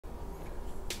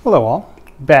Hello all,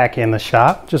 back in the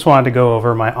shop. Just wanted to go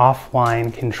over my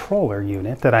offline controller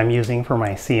unit that I'm using for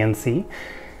my CNC.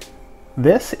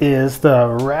 This is the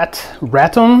RATTM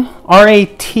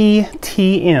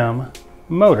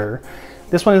motor.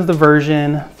 This one is the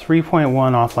version 3.1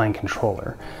 offline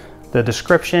controller. In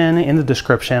the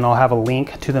description, I'll have a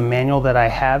link to the manual that I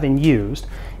have and used.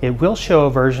 It will show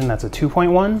a version that's a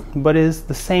 2.1, but is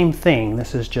the same thing.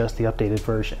 This is just the updated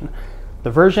version. The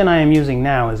version I am using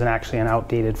now is actually an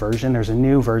outdated version. There's a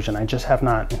new version. I just have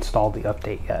not installed the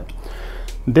update yet.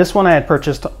 This one I had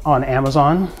purchased on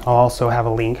Amazon. I'll also have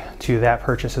a link to that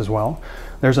purchase as well.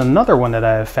 There's another one that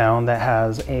I have found that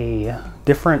has a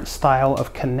different style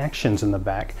of connections in the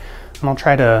back. And I'll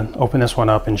try to open this one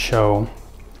up and show,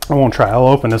 I'll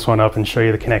open this one up and show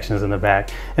you the connections in the back.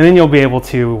 And then you'll be able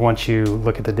to, once you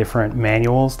look at the different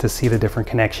manuals, to see the different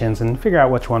connections and figure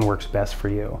out which one works best for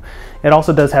you. It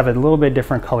also does have a little bit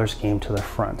different color scheme to the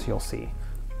front, you'll see.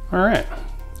 All right,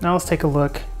 now let's take a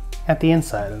look at the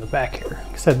inside of the back here.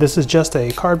 Like I said, this is just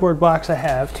a cardboard box I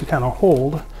have to kind of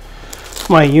hold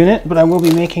my unit, but I will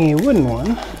be making a wooden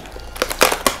one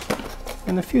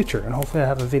in the future, and hopefully I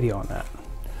have a video on that.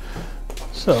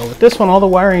 So with this one, all the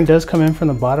wiring does come in from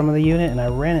the bottom of the unit, and I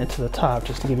ran it to the top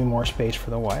just to give me more space for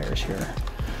the wires here.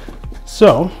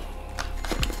 So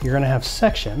you're going to have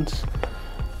sections,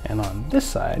 and on this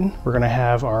side we're going to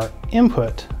have our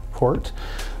input port,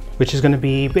 which is going to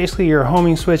be basically your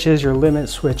homing switches, your limit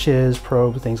switches,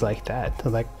 probe, things like that,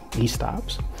 like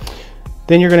e-stops.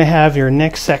 Then you're going to have your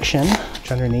next section,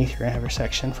 which underneath you're going to have your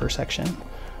section, first section.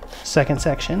 Second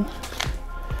section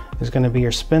is going to be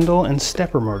your spindle and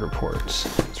stepper motor ports.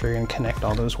 So you're going to connect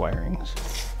all those wirings.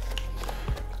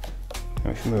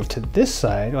 And if you move to this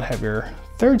side, you'll have your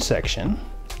third section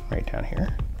right down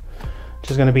here,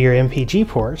 which is going to be your Mpg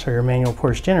ports, or your manual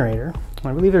ports generator.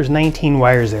 I believe there's 19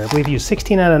 wires there. I believe you use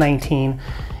 16 out of 19,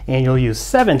 and you'll use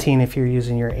 17 if you're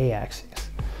using your A-axis.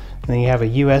 And then you have a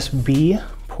USB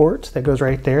port that goes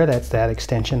right there. That's that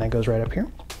extension that goes right up here.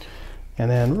 And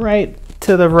then right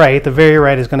to the right, the very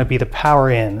right, is going to be the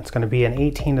power in. It's going to be an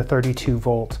 18 to 32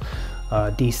 volt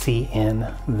DC in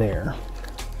there.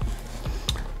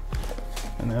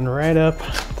 And then right up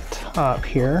the top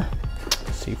here,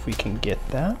 let's see if we can get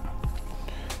that.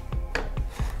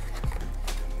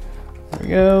 There we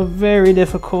go. Very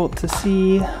difficult to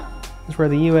see. This is where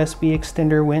the USB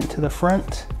extender went to the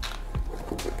front.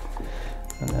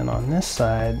 And then on this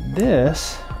side,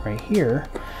 this right here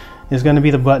is going to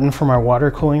be the button for my water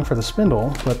cooling for the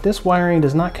spindle, but this wiring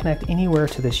does not connect anywhere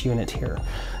to this unit here.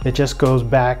 It just goes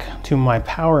back to my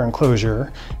power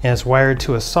enclosure, and it's wired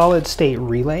to a solid state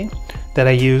relay that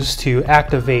I use to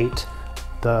activate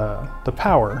the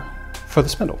power for the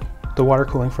spindle, the water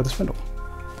cooling for the spindle.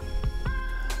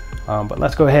 But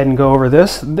let's go ahead and go over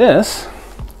this. This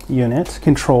unit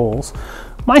controls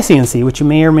my CNC, which you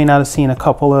may or may not have seen a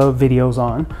couple of videos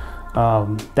on.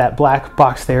 That black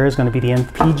box there is going to be the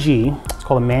Mpg. It's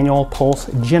called a manual pulse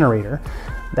generator.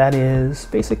 That is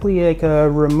basically like a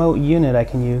remote unit I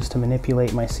can use to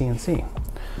manipulate my CNC.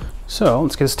 So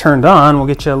let's get this turned on. We'll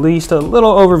get you at least a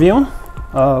little overview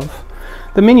of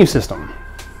the menu system.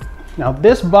 Now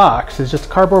this box is just a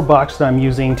cardboard box that I'm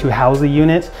using to house the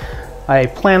unit. I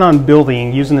plan on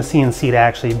using the CNC to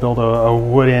actually build a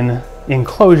wooden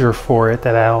enclosure for it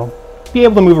that I'll be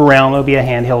able to move around. It'll be a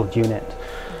handheld unit.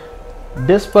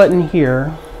 This button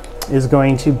here is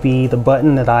going to be the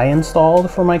button that I installed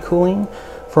for my cooling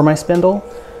for my spindle.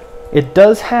 It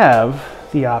does have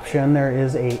the option. There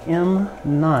is a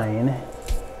M9,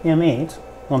 M8,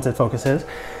 once it focuses,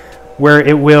 where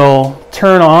it will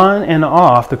turn on and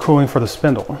off the cooling for the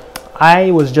spindle.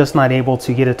 I was just not able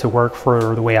to get it to work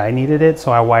for the way I needed it,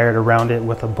 so I wired around it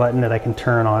with a button that I can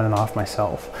turn on and off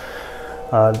myself.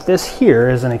 This here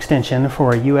is an extension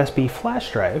for a USB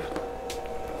flash drive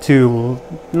to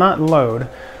not load,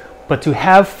 but to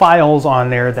have files on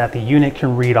there that the unit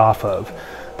can read off of.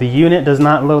 The unit does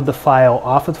not load the file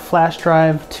off of the flash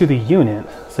drive to the unit,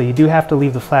 so you do have to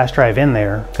leave the flash drive in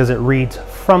there because it reads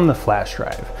from the flash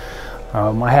drive.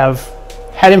 I have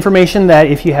had information that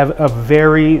if you have a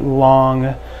very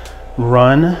long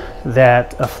run,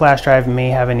 that a flash drive may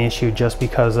have an issue just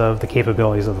because of the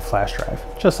capabilities of the flash drive.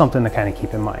 Just something to kind of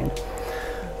keep in mind.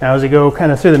 Now as you go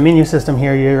kind of through the menu system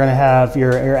here, you're going to have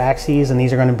your axes, and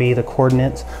these are going to be the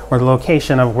coordinates or the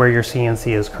location of where your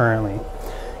CNC is currently.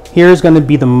 Here's going to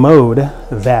be the mode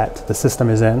that the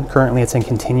system is in. Currently it's in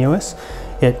continuous.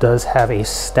 It does have a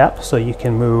step, so you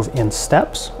can move in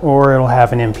steps, or it'll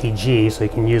have an Mpg, so you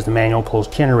can use the manual pulse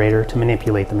generator to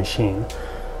manipulate the machine.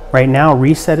 Right now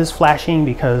reset is flashing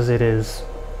because it is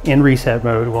in reset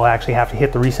mode. We'll actually have to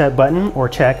hit the reset button or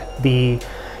check the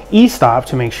E-stop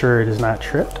to make sure it is not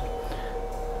tripped.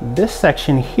 This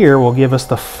section here will give us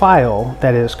the file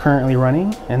that is currently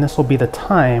running, and this will be the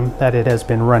time that it has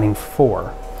been running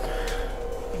for.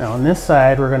 Now on this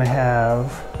side we're going to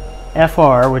have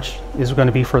FR, which is going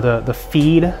to be for the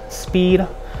feed speed.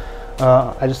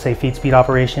 I just say feed speed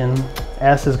operation.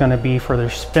 S is going to be for the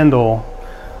spindle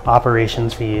operation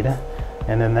speed,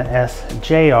 and then the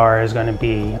SJR is going to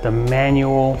be the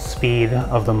manual speed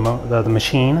of the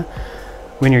machine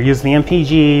when you're using the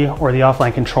Mpg or the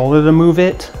offline controller to move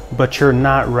it, but you're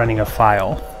not running a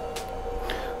file.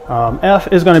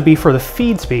 F is going to be for the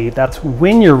feed speed. That's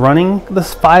when you're running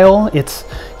this file. It's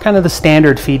kind of the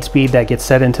standard feed speed that gets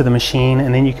set into the machine,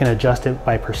 and then you can adjust it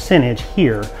by percentage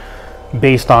here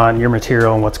based on your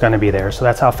material and what's going to be there. So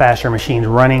that's how fast your machine's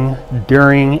running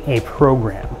during a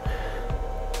program.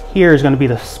 Here is going to be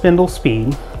the spindle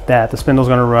speed that the spindle is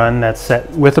going to run, that's set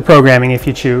with the programming if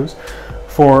you choose.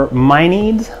 For my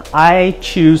needs, I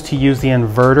choose to use the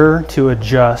inverter to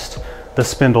adjust the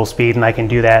spindle speed, and I can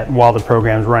do that while the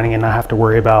program's running and not have to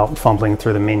worry about fumbling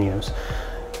through the menus.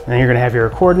 And then you're going to have your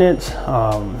coordinates,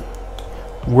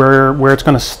 where it's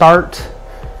going to start,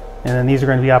 and then these are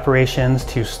going to be operations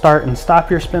to start and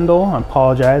stop your spindle. I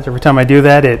apologize, every time I do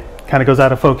that it kind of goes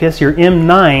out of focus. Your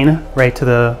M9 right to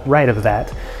the right of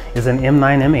that is an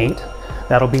M9 M8.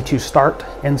 That'll be to start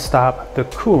and stop the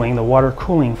cooling, the water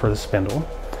cooling for the spindle.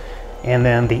 And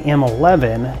then the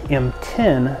M11,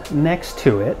 M10 next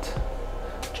to it,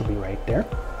 which will be right there,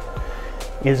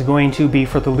 is going to be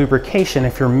for the lubrication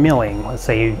if you're milling. Let's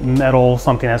say metal,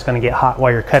 something that's going to get hot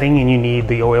while you're cutting and you need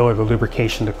the oil or the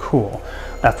lubrication to cool.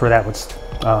 That's where that would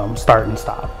start and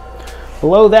stop.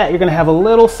 Below that, you're going to have a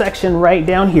little section right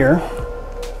down here,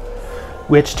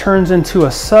 which turns into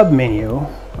a sub-menu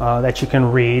that you can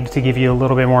read to give you a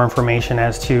little bit more information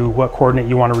as to what coordinate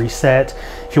you want to reset,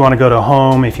 if you want to go to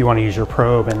home, if you want to use your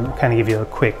probe, and kind of give you a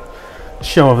quick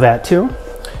show of that too.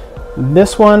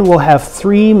 This one will have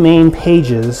 3 main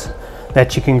pages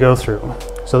that you can go through.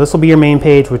 So this will be your main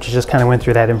page, which you just kind of went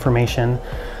through that information.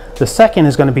 The second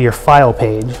is going to be your file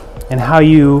page, and how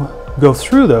you go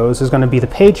through those is going to be the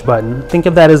page button. Think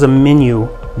of that as a menu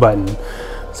button.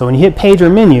 So when you hit page or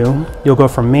menu, you'll go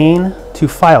from main to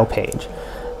file page.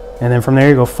 And then from there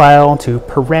you go file to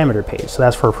parameter page. So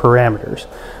that's for parameters.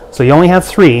 So you only have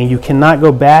 3. You cannot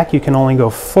go back. You can only go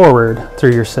forward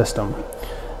through your system.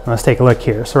 Let's take a look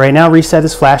here. So right now reset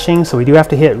is flashing. So we do have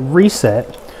to hit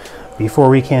reset before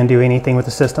we can do anything with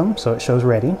the system. So it shows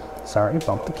ready. Sorry,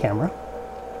 bumped the camera.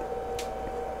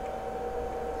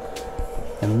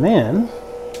 And then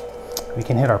we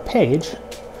can hit our page,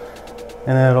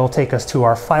 and then it'll take us to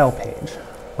our file page.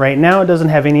 Right now it doesn't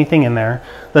have anything in there.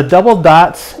 The double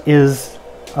dots is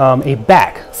a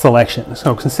back selection.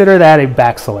 So consider that a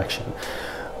back selection.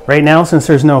 Right now, since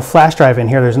there's no flash drive in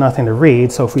here, there's nothing to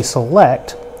read. So if we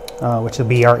select, which will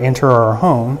be our enter or our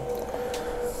home,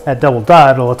 that double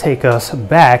dot will take us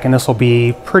back, and this will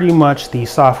be pretty much the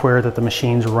software that the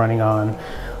machine's running on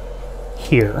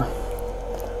here.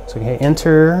 So we hit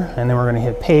enter, and then we're going to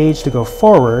hit page to go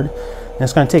forward. And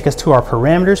it's going to take us to our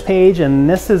parameters page, and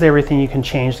this is everything you can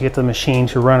change to get the machine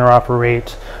to run or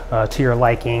operate to your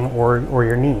liking or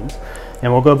your needs.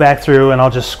 And we'll go back through, and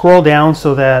I'll just scroll down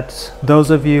so that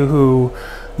those of you who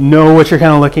know what you're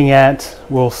kind of looking at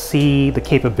will see the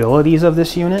capabilities of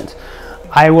this unit.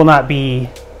 I will not be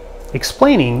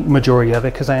explaining majority of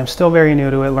it because I am still very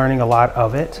new to it, learning a lot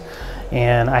of it,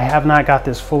 and I have not got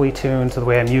this fully tuned to the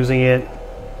way I'm using it,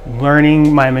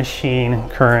 learning my machine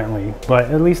currently,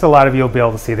 but at least a lot of you will be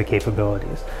able to see the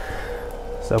capabilities.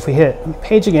 So if we hit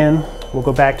page again, we'll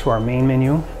go back to our main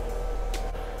menu.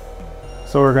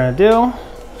 So what we're going to do,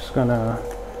 just going to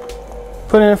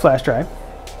put in a flash drive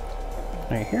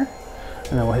right here,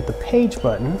 and then we'll hit the page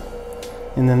button,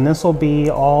 and then this will be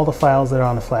all the files that are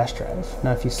on the flash drive.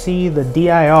 Now if you see the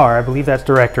dir, I believe that's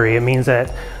directory, it means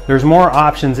that there's more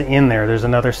options in there. There's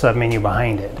another submenu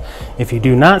behind it. If you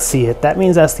do not see it, that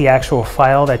means that's the actual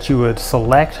file that you would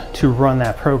select to run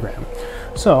that program.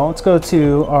 So let's go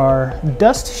to our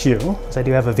dust shoe, because I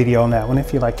do have a video on that one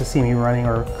if you'd like to see me running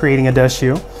or creating a dust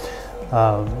shoe.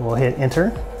 We'll hit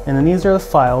enter, and then these are the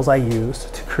files I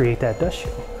used to create that dust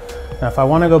shoe. Now if I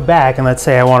want to go back and let's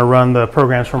say I want to run the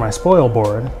programs for my spoil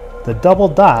board, the double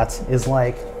dots is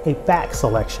like a back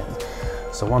selection.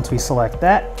 So once we select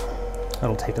that,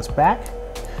 it'll take us back,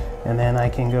 and then I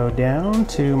can go down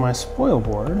to my spoil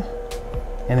board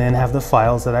and then have the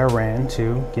files that I ran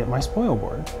to get my spoil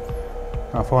board.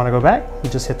 Now if I want to go back, you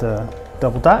just hit the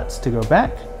double dots to go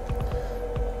back.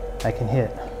 I can hit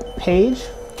page,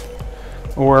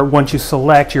 or once you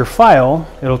select your file,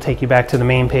 it'll take you back to the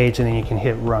main page, and then you can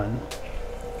hit run.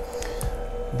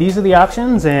 these are the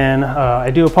options, and I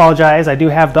do apologize. I do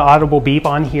have the audible beep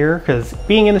on here because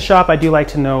being in the shop, I do like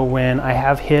to know when I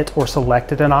have hit or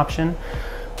selected an option.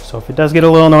 So if it does get a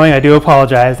little annoying, I do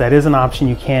apologize. That is an option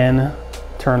you can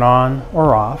turn on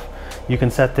or off. You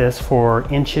can set this for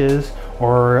inches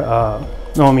or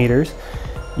millimeters.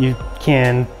 You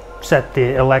can set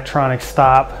the electronic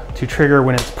stop to trigger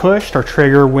when it's pushed or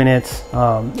trigger when it's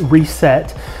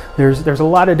reset. There's a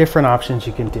lot of different options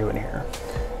you can do in here.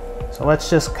 So let's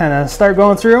just kind of start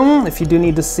going through them. If you do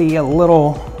need to see a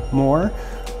little more,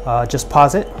 just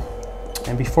pause it.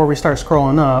 And before we start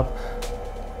scrolling up,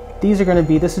 these are going to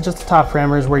be, this is just the top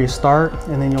parameters where you start,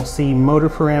 and then you'll see motor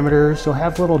parameters. You'll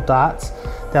have little dots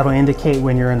that'll indicate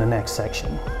when you're in the next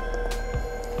section.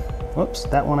 Whoops,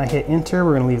 that one I hit enter.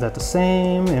 We're going to leave that the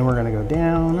same, and we're going to go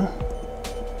down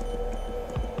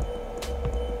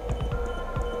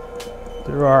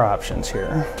through our options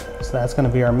here. So that's going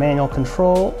to be our manual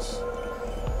controls.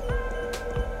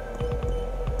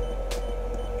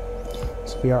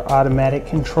 This will be our automatic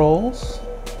controls.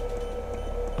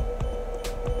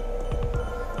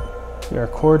 Our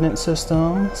coordinate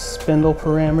system, spindle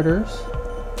parameters,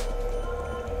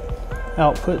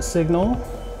 output signal,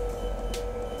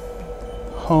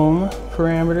 home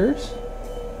parameters,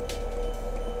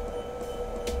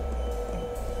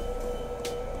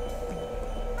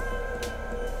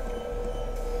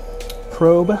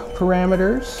 probe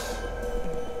parameters.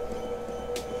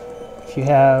 If you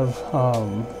have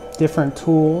different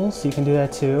tools, you can do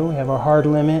that too. We have our hard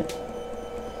limit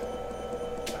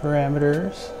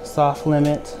parameters, soft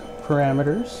limit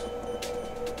parameters,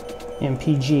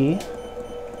 Mpg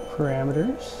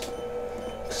parameters.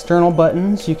 External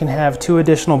buttons, you can have 2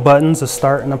 additional buttons, a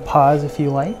start and a pause if you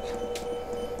like.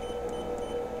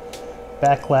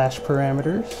 Backlash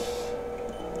parameters.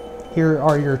 Here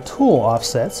are your tool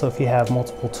offsets, so if you have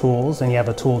multiple tools and you have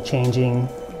a tool changing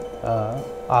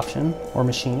option or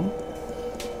machine.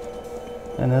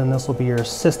 And then this will be your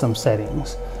system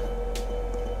settings.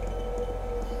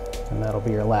 And that'll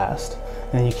be your last.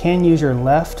 And you can use your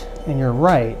left and your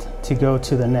right to go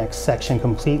to the next section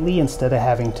completely instead of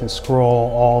having to scroll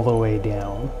all the way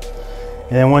down.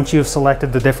 And then once you've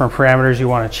selected the different parameters you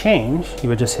want to change, you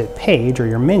would just hit page or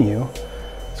your menu.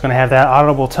 It's going to have that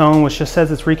audible tone which just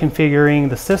says it's reconfiguring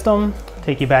the system,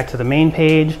 take you back to the main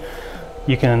page.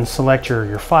 You can select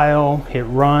your file, hit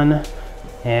run,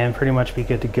 and pretty much be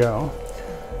good to go.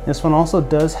 This one also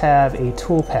does have a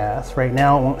toolpath. Right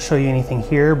now it won't show you anything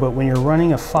here, but when you're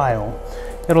running a file,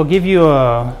 it'll give you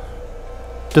a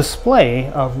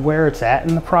display of where it's at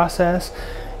in the process,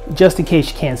 just in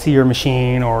case you can't see your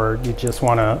machine or you just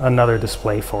want another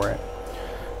display for it.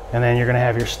 And then you're going to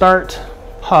have your start,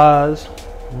 pause,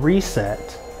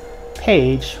 reset,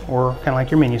 page, or kind of like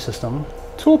your menu system,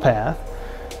 toolpath.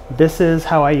 This is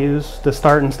how I use the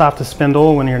start and stop the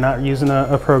spindle when you're not using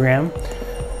a program.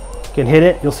 You can hit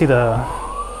it, you'll see the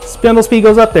spindle speed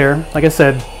goes up there. Like I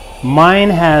said, mine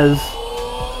has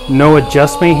no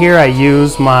adjustment here. I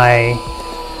use my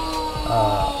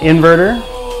inverter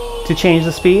to change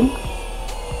the speed.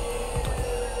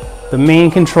 The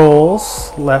main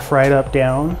controls, left, right, up,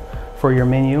 down for your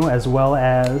menu, as well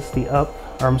as the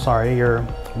your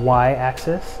Y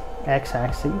axis, X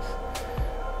axis,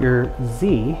 your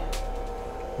Z.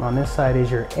 On this side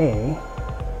is your A.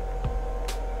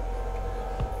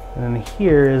 And then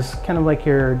here is kind of like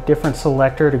your different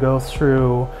selector to go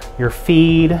through your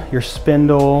feed, your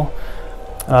spindle,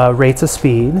 rates of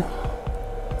speed.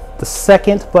 The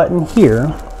second button here,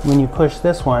 when you push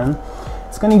this one,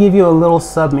 it's going to give you a little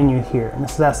sub-menu here. And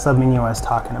this is that sub-menu I was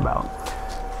talking about.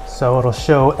 So it'll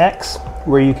show X,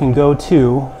 where you can go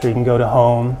to, so you can go to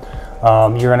home.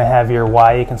 You're going to have your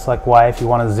Y, you can select Y if you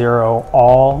want to zero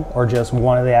all or just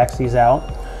one of the axes out.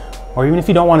 Or even if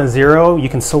you don't want to zero, you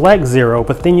can select 0,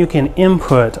 but then you can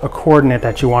input a coordinate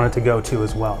that you want it to go to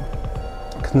as well.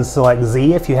 You can select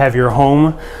Z if you have your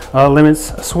home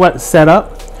limits set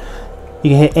up.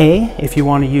 You can hit A if you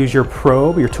want to use your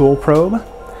probe, your tool probe.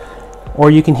 Or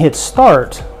you can hit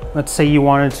start. Let's say you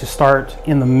wanted to start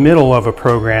in the middle of a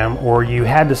program, or you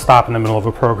had to stop in the middle of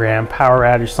a program, power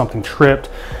outage, something tripped,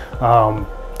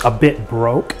 a bit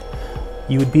broke.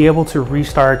 You would be able to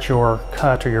restart your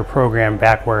cut or your program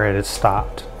back where it had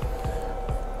stopped.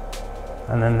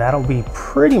 And then that'll be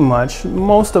pretty much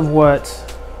most of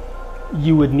what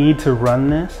you would need to run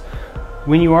this.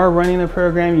 When you are running the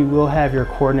program, you will have your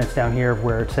coordinates down here of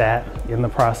where it's at in the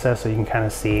process, so you can kind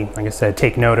of see, like I said,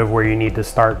 take note of where you need to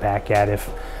start back at if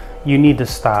you need to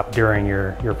stop during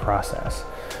your process.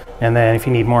 And then if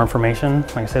you need more information,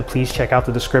 like I said, please check out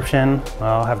the description.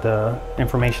 I'll have the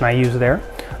information I use there.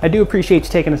 I do appreciate you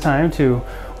taking the time to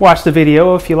watch the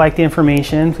video. If you like the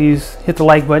information, please hit the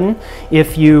like button.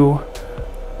 If you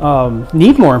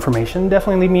need more information,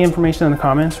 definitely leave me information in the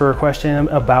comments or a question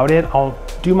about it. I'll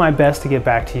do my best to get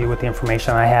back to you with the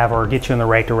information I have or get you in the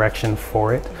right direction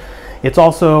for it. It's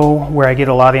also where I get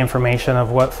a lot of information of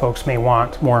what folks may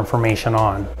want more information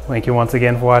on. Thank you once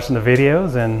again for watching the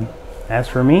videos, and as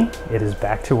for me, it is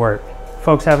back to work.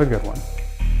 Folks, have a good one.